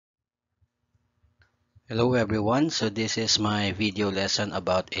Hello everyone, so this is my video lesson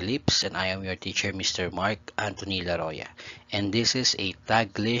about ellipse and I am your teacher Mr. Mark Anthony Laroya and this is a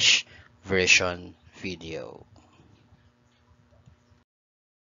Taglish version video.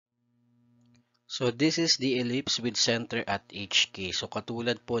 So this is the ellipse with center at HK. So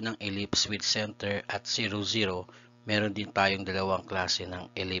katulad po ng ellipse with center at 0, 0, meron din tayong dalawang klase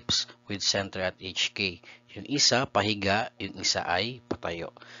ng ellipse with center at HK. Yung isa pahiga, yung isa ay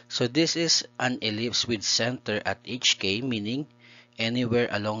patayo. So this is an ellipse with center at HK, meaning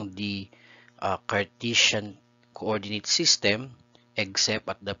anywhere along the Cartesian coordinate system except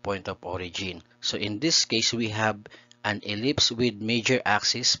at the point of origin. So in this case, we have an ellipse with major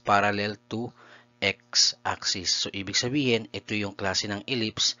axis parallel to x-axis. So, ibig sabihin, ito yung klase ng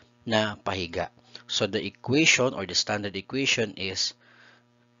ellipse na pahiga. So, the equation or the standard equation is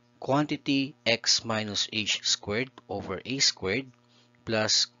quantity x minus h squared over a squared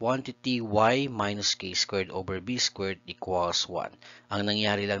plus quantity y minus k squared over b squared equals 1. Ang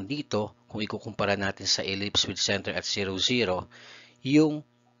nangyari lang dito, kung ikukumpara natin sa ellipse with center at 0, 0, yung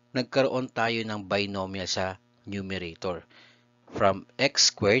nagkaroon tayo ng binomial sa numerator. From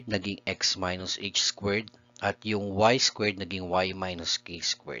x squared, naging x minus h squared, at yung y squared, naging y minus k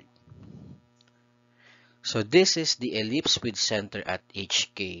squared. So, this is the ellipse with center at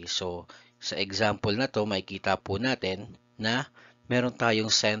HK. So, sa example na to, makikita po natin na meron tayong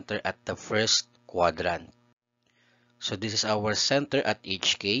center at the first quadrant. So, this is our center at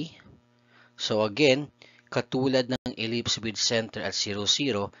HK. So, again, katulad ng ellipse with center at 0,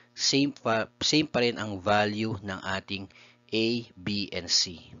 0, same pa rin ang value ng ating A, B, and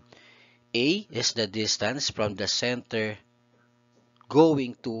C. A is the distance from the center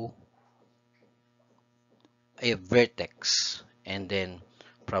going to a vertex. And then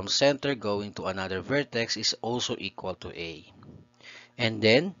from center going to another vertex is also equal to A. And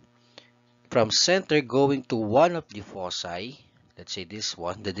then from center going to one of the foci, let's say this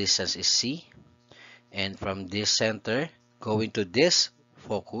one, the distance is C. And from this center going to this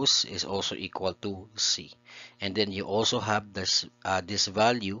focus is also equal to C. And then you also have this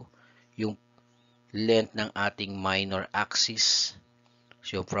value, yung length ng ating minor axis.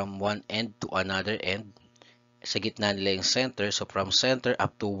 So from one end to another end, sa gitna nila yung center. So from center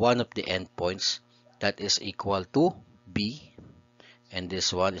up to one of the endpoints, that is equal to B. And this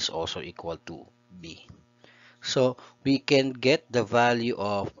one is also equal to B. So we can get the value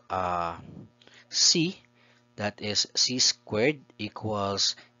of C. That is C squared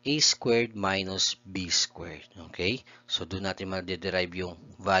equals A squared minus B squared. Okay? So, doon natin ma-derive yung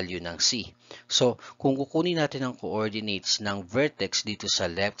value ng C. So, kung kukunin natin ang coordinates ng vertex dito sa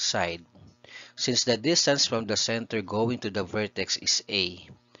left side, since the distance from the center going to the vertex is A,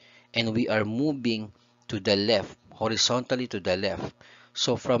 and we are moving to the left, horizontally to the left,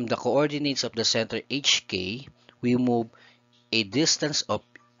 so from the coordinates of the center HK, we move a distance of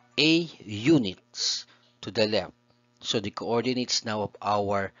A units to the left. So the coordinates now of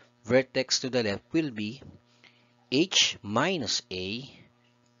our vertex to the left will be h minus a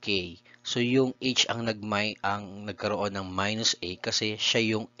k. So yung h ang nagkaroon ng minus a kasi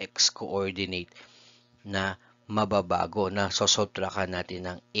siya yung x coordinate na mababago na subtract natin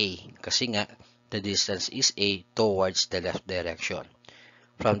ng a kasi nga the distance is a towards the left direction.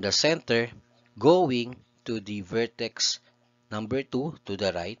 From the center going to the vertex number 2 to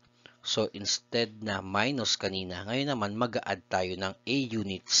the right. So, instead na minus kanina, ngayon naman mag-a-add tayo ng A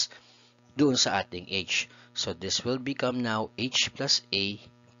units doon sa ating H. So, this will become now H plus A,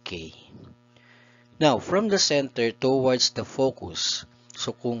 K. Now, from the center towards the focus,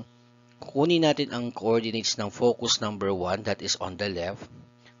 so kung kukunin natin ang coordinates ng focus number 1, that is on the left,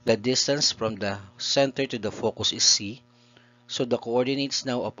 the distance from the center to the focus is C. So, the coordinates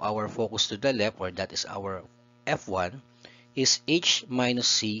now of our focus to the left, or that is our F1, is H minus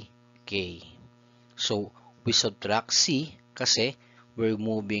C, K. So, we subtract C kasi we're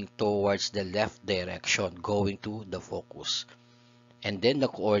moving towards the left direction, going to the focus. And then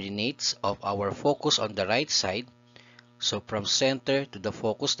the coordinates of our focus on the right side. So, from center to the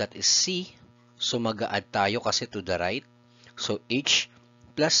focus, that is C. So, mag-a-add tayo kasi to the right. So, H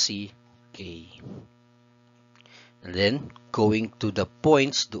plus C, K. And then, going to the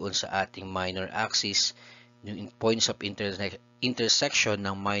points doon sa ating minor axis, yung points of intersection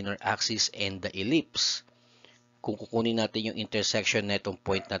ng minor axis and the ellipse. Kung kukunin natin yung intersection na itong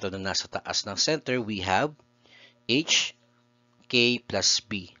point na ito na nasa taas ng center, we have H, K plus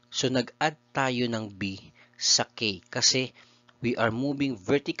B. So, nag-add tayo ng B sa K kasi we are moving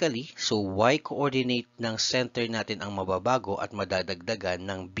vertically. So, Y coordinate ng center natin ang mababago at madadagdagan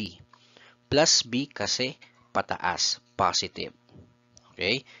ng B. Plus B kasi pataas, positive.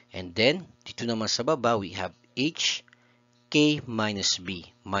 Okay? And then, dito naman sa baba, we have h, k minus b.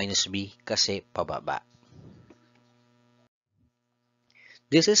 Minus b kasi pababa.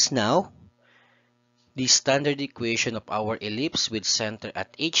 This is now the standard equation of our ellipse with center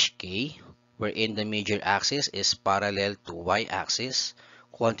at hk, wherein the major axis is parallel to y-axis,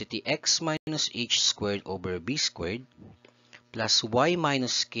 quantity x minus h squared over b squared, plus y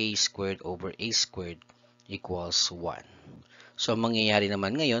minus k squared over a squared equals 1. So, mangyayari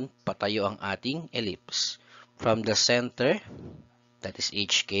naman ngayon, patayo ang ating ellipse. From the center, that is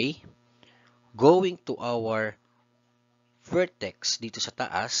HK, going to our vertex dito sa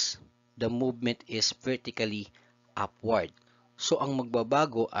taas, the movement is vertically upward. So, ang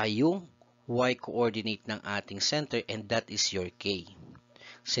magbabago ay yung y-coordinate ng ating center and that is your k.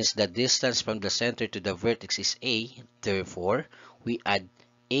 Since the distance from the center to the vertex is a, therefore, we add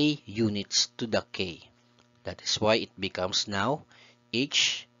a units to the k. That is why it becomes now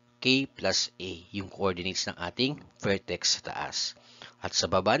h, k plus a, yung coordinates ng ating vertex sa taas. At sa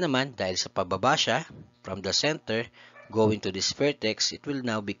baba naman, dahil sa pababa siya, from the center, going to this vertex, it will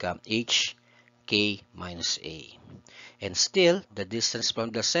now become h, k minus a. And still, the distance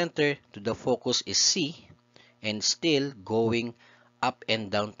from the center to the focus is c, and still going up and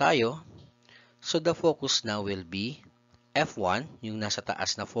down tayo. So the focus now will be F1, yung nasa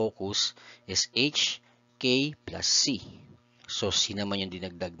taas na focus, is h, k plus c. So, c naman yung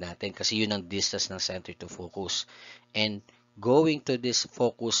dinagdag natin kasi yun ang distance ng center to focus. And going to this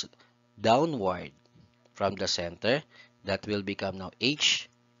focus downward from the center, that will become now h,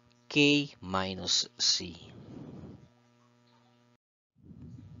 k minus c.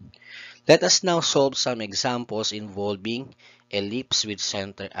 Let us now solve some examples involving ellipse with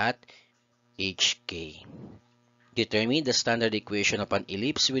center at hk. Determine the standard equation of an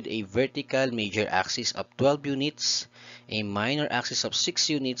ellipse with a vertical major axis of 12 units, a minor axis of 6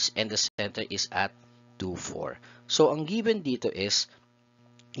 units, and the center is at 2, 4. So, ang given dito is,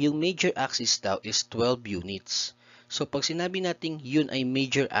 yung major axis daw is 12 units. So, pag sinabi natin yun ay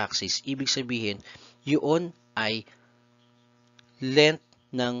major axis, ibig sabihin, yun ay length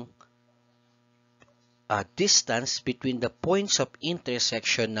ng distance between the points of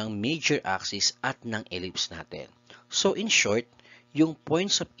intersection ng major axis at ng ellipse natin. So, in short, yung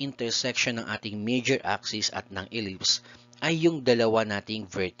points of intersection ng ating major axis at ng ellipse ay yung dalawa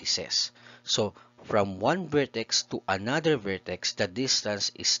nating vertices. So, from one vertex to another vertex, the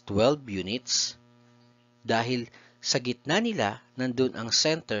distance is 12 units. Dahil sa gitna nila, nandun ang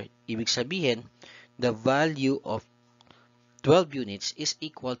center, ibig sabihin, the value of 12 units is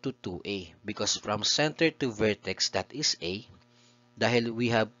equal to 2a because from center to vertex, that is a. Dahil we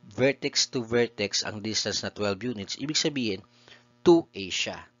have vertex to vertex ang distance na 12 units, ibig sabihin 2a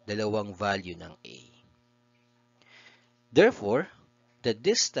siya, dalawang value ng a. Therefore, the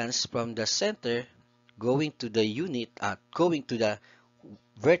distance from the center going to the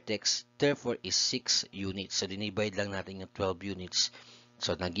vertex, therefore is 6 units. So, dinivide lang natin yung 12 units.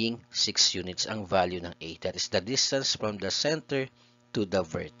 So, naging 6 units ang value ng a. That is the distance from the center to the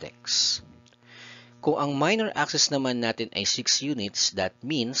vertex. Kung ang minor axis naman natin ay 6 units, that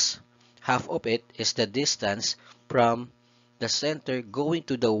means half of it is the distance from the center going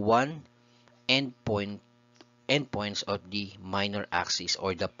to the one endpoints of the minor axis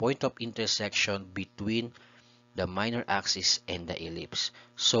or the point of intersection between the minor axis and the ellipse.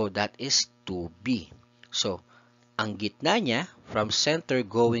 So, that is 2b. So, ang gitna niya, from center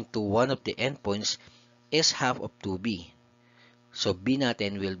going to one of the endpoints, is half of 2b. So, b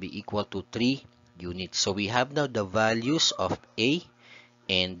natin will be equal to 3 units. So, we have now the values of a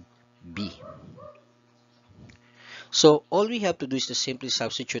and b. So, all we have to do is to simply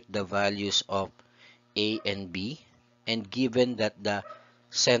substitute the values of a and b. And given that the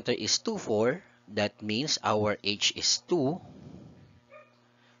center is 2, 4, that means our h is 2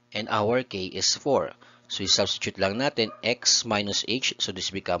 and our k is 4. So, i-substitute lang natin x minus h. So,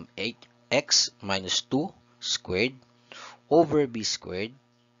 this become 8x minus 2 squared over b squared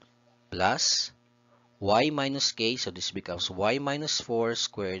plus y minus k. So, this becomes y minus 4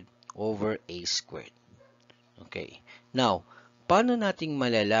 squared over a squared. Okay. Now, paano nating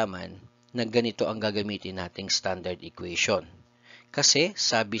malalaman na ganito ang gagamitin nating standard equation? Kasi,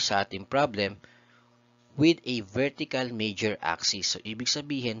 sabi sa ating problem, with a vertical major axis. So, ibig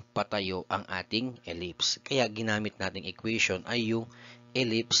sabihin, patayo ang ating ellipse. Kaya, ginamit nating equation ay yung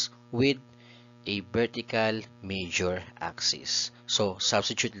ellipse with a vertical major axis. So,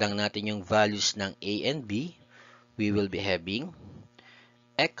 substitute lang natin yung values ng a and b. We will be having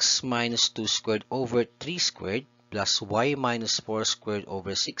x minus 2 squared over 3 squared plus y minus 4 squared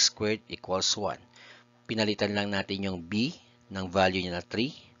over 6 squared equals 1. Pinalitan lang natin yung b ng value niya na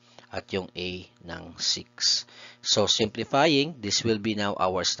 3 at yung A ng 6. So, simplifying, this will be now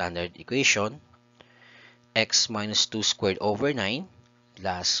our standard equation. X minus 2 squared over 9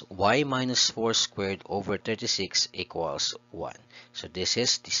 plus y minus 4 squared over 36 equals 1. So, this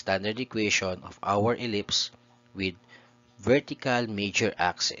is the standard equation of our ellipse with vertical major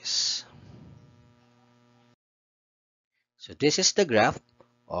axis. So, this is the graph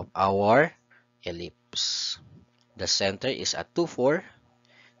of our ellipse. The center is at 2, 4.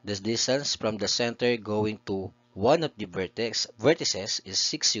 The distance from the center going to one of the vertices is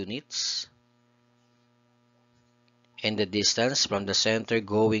 6 units. And the distance from the center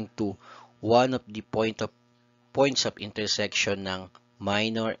going to one of the points of intersection ng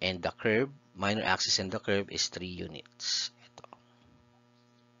minor axis and the curve is 3 units. Ito.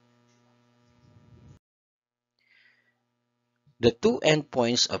 The two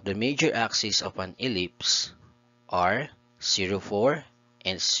endpoints of the major axis of an ellipse are 0, 4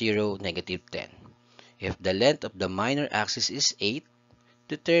 and 0, negative 10. If the length of the minor axis is 8,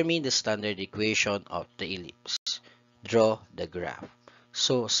 determine the standard equation of the ellipse. Draw the graph.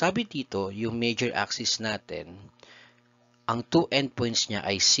 So, sabi dito, yung major axis natin, ang two endpoints niya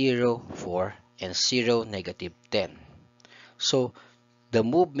ay 0, 4 and 0, negative 10. So, the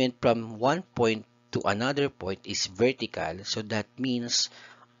movement from one point to another point is vertical. So, that means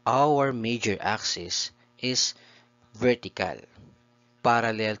our major axis is vertical,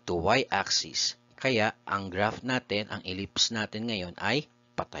 parallel to y-axis. Kaya, ang graph natin, ang ellipse natin ngayon ay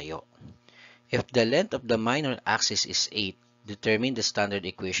patayo. If the length of the minor axis is 8, determine the standard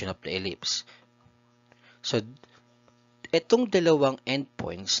equation of the ellipse. So, itong dalawang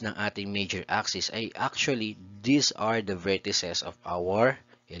endpoints ng ating major axis ay actually, these are the vertices of our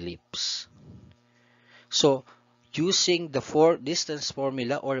ellipse. So, using the distance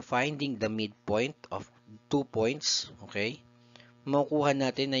formula or finding the midpoint of 2 points, okay, makukuha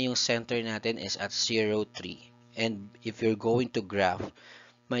natin na yung center natin is at 0, 3. And if you're going to graph,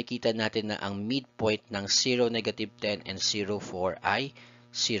 makikita natin na ang midpoint ng 0, negative 10 and 0, 4 ay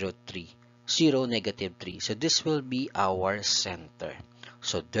 0, 3. 0, negative 3. So, this will be our center.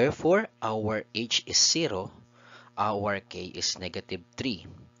 So, therefore, our H is 0, our K is negative 3.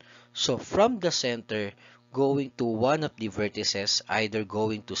 So, from the center, going to one of the vertices, either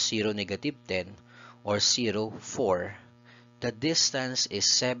going to 0, negative 10 or 0, 4, the distance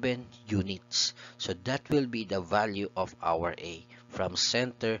is 7 units. So, that will be the value of our A from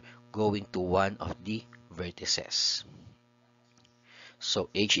center going to one of the vertices.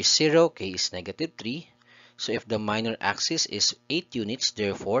 So, H is 0, K is negative 3. So, if the minor axis is 8 units,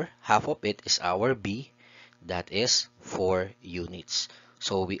 therefore, half of it is our B, that is 4 units.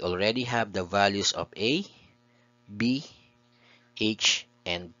 So, we already have the values of A, B, H,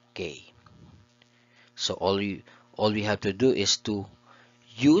 and K. So, all we have to do is to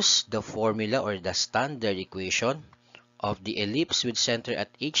use the formula or the standard equation of the ellipse with center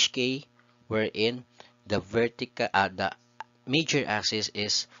at HK, wherein the major axis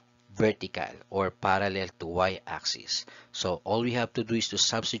is vertical or parallel to y-axis. So, all we have to do is to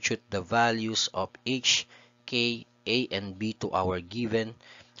substitute the values of H, K, A, and B to our given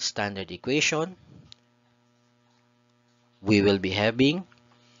standard equation. We will be having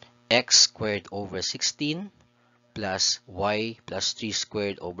x squared over 16 plus y plus 3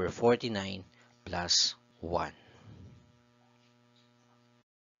 squared over 49 plus 1.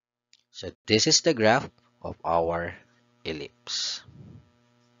 So, this is the graph of our ellipse.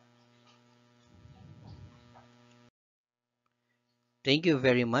 Thank you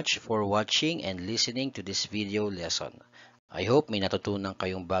very much for watching and listening to this video lesson. I hope may natutunan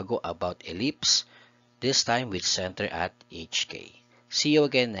kayong bago about ellipse, this time with center at HK. See you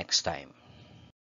again next time.